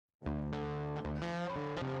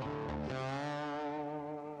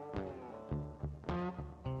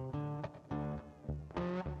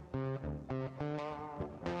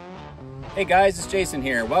Hey guys, it's Jason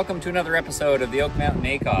here. Welcome to another episode of the Oak Mountain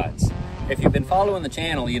Acotts. If you've been following the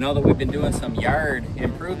channel, you know that we've been doing some yard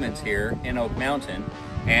improvements here in Oak Mountain,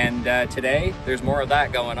 and today there's more of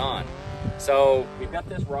that going on. So we've got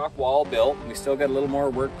this rock wall built. We still got a little more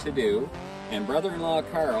work to do, and brother-in-law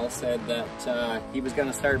Carl said that he was going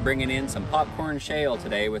to start bringing in some popcorn shale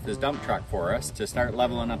today with his dump truck for us to start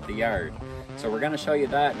leveling up the yard. So we're going to show you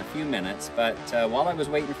that in a few minutes, but while I was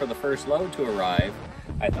waiting for the first load to arrive,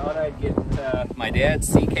 I thought I'd get my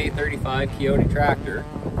dad's CK35 Kioti tractor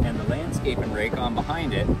and the landscaping rake on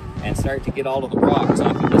behind it and start to get all of the rocks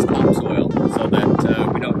off of this topsoil so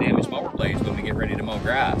that we don't damage mower blades when we get ready to mow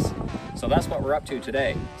grass. So that's what we're up to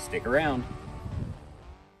today. Stick around.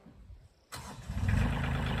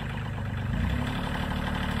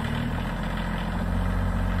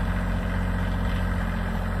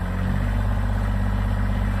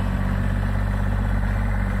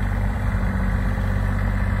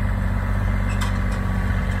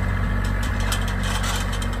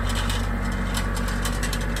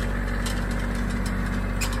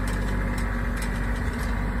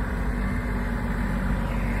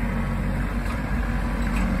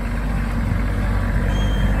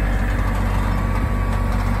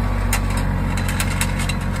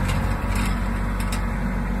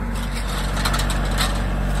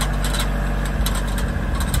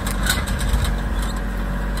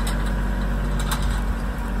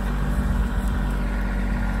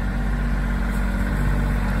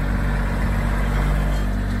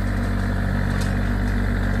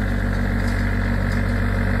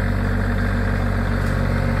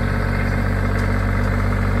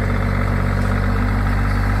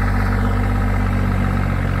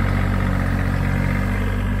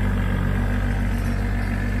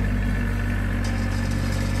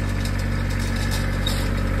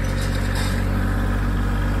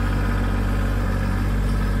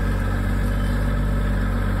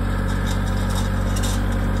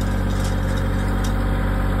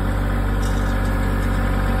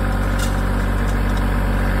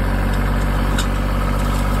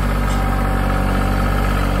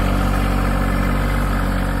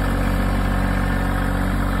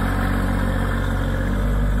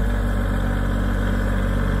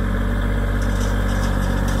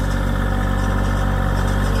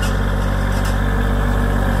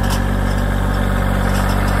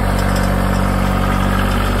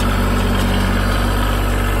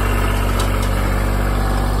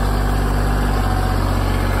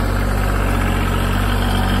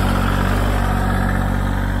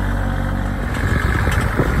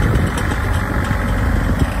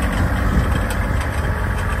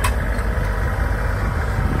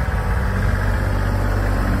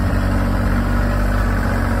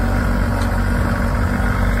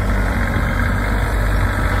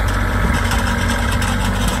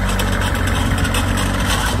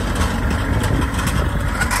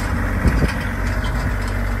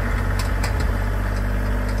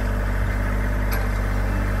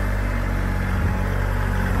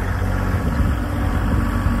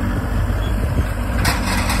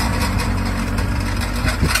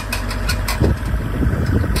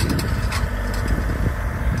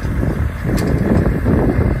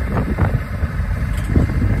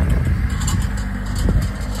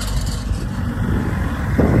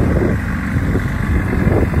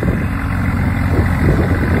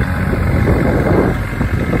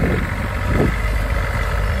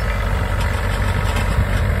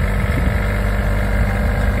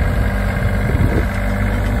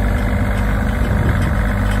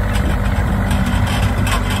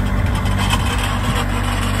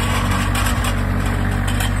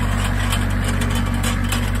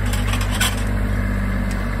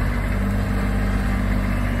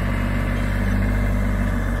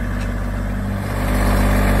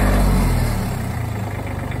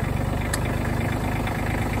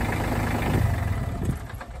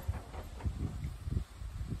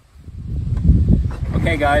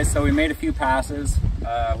 Okay guys, so we made a few passes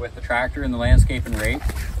with the tractor and the landscaping rake.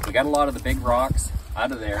 We got a lot of the big rocks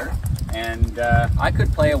out of there, and I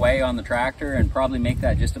could play away on the tractor and probably make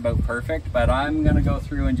that just about perfect, but I'm gonna go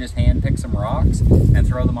through and just hand pick some rocks and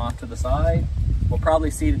throw them off to the side. We'll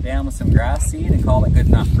probably seed it down with some grass seed and call it good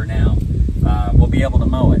enough for now. We'll be able to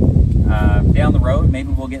mow it. Down the road,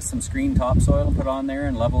 maybe we'll get some screen topsoil and put on there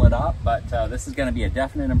and level it up, but this is gonna be a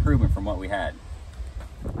definite improvement from what we had.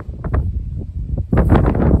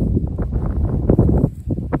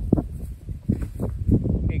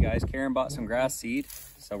 Guys, Karen bought some grass seed,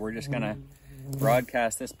 so we're just gonna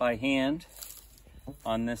broadcast this by hand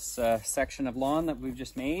on this section of lawn that we've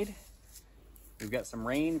just made. We've got some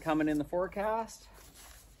rain coming in the forecast,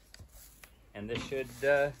 and this should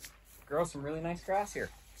grow some really nice grass here.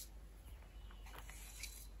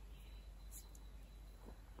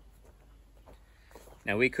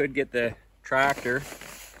 Now we could get the tractor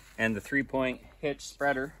and the 3-point hitch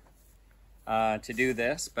spreader to do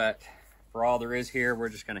this, but for all there is here, we're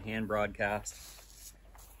just going to hand broadcast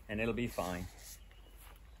and it'll be fine.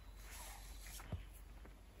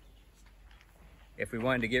 If we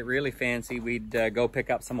wanted to get really fancy, we'd go pick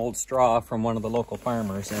up some old straw from one of the local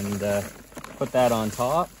farmers and put that on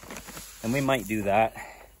top, and we might do that.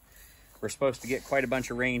 We're supposed to get quite a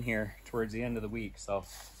bunch of rain here towards the end of the week, so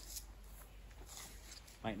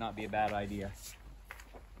might not be a bad idea.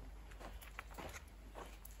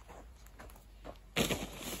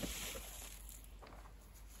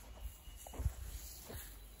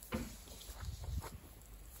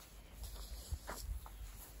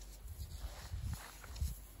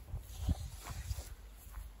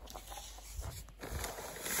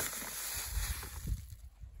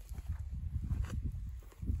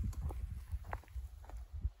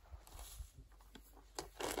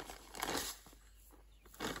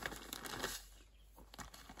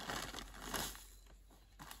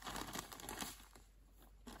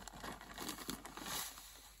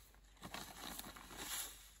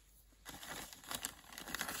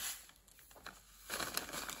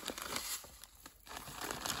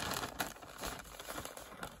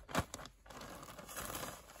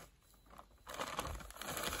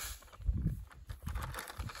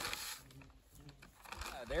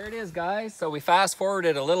 There it is, guys. So we fast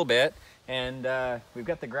forwarded a little bit, and we've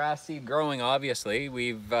got the grass seed growing. Obviously,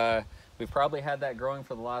 we've probably had that growing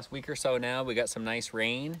for the last week or so now. We got some nice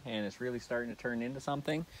rain, and it's really starting to turn into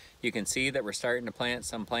something. You can see that we're starting to plant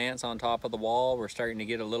some plants on top of the wall. We're starting to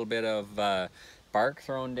get a little bit of bark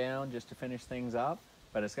thrown down just to finish things up,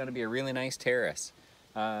 but it's going to be a really nice terrace.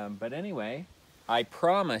 But anyway, I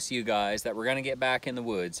promise you guys that we're going to get back in the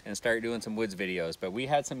woods and start doing some woods videos. But we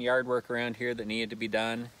had some yard work around here that needed to be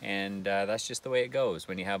done, and that's just the way it goes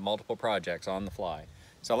when you have multiple projects on the fly.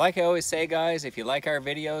 So like I always say, guys, if you like our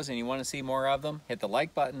videos and you want to see more of them, hit the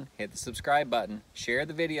like button, hit the subscribe button, share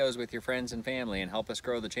the videos with your friends and family, and help us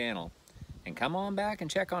grow the channel. And come on back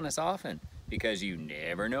and check on us often, because you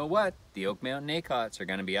never know what the Oak Mountain Acotts are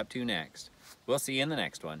going to be up to next. We'll see you in the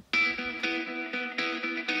next one.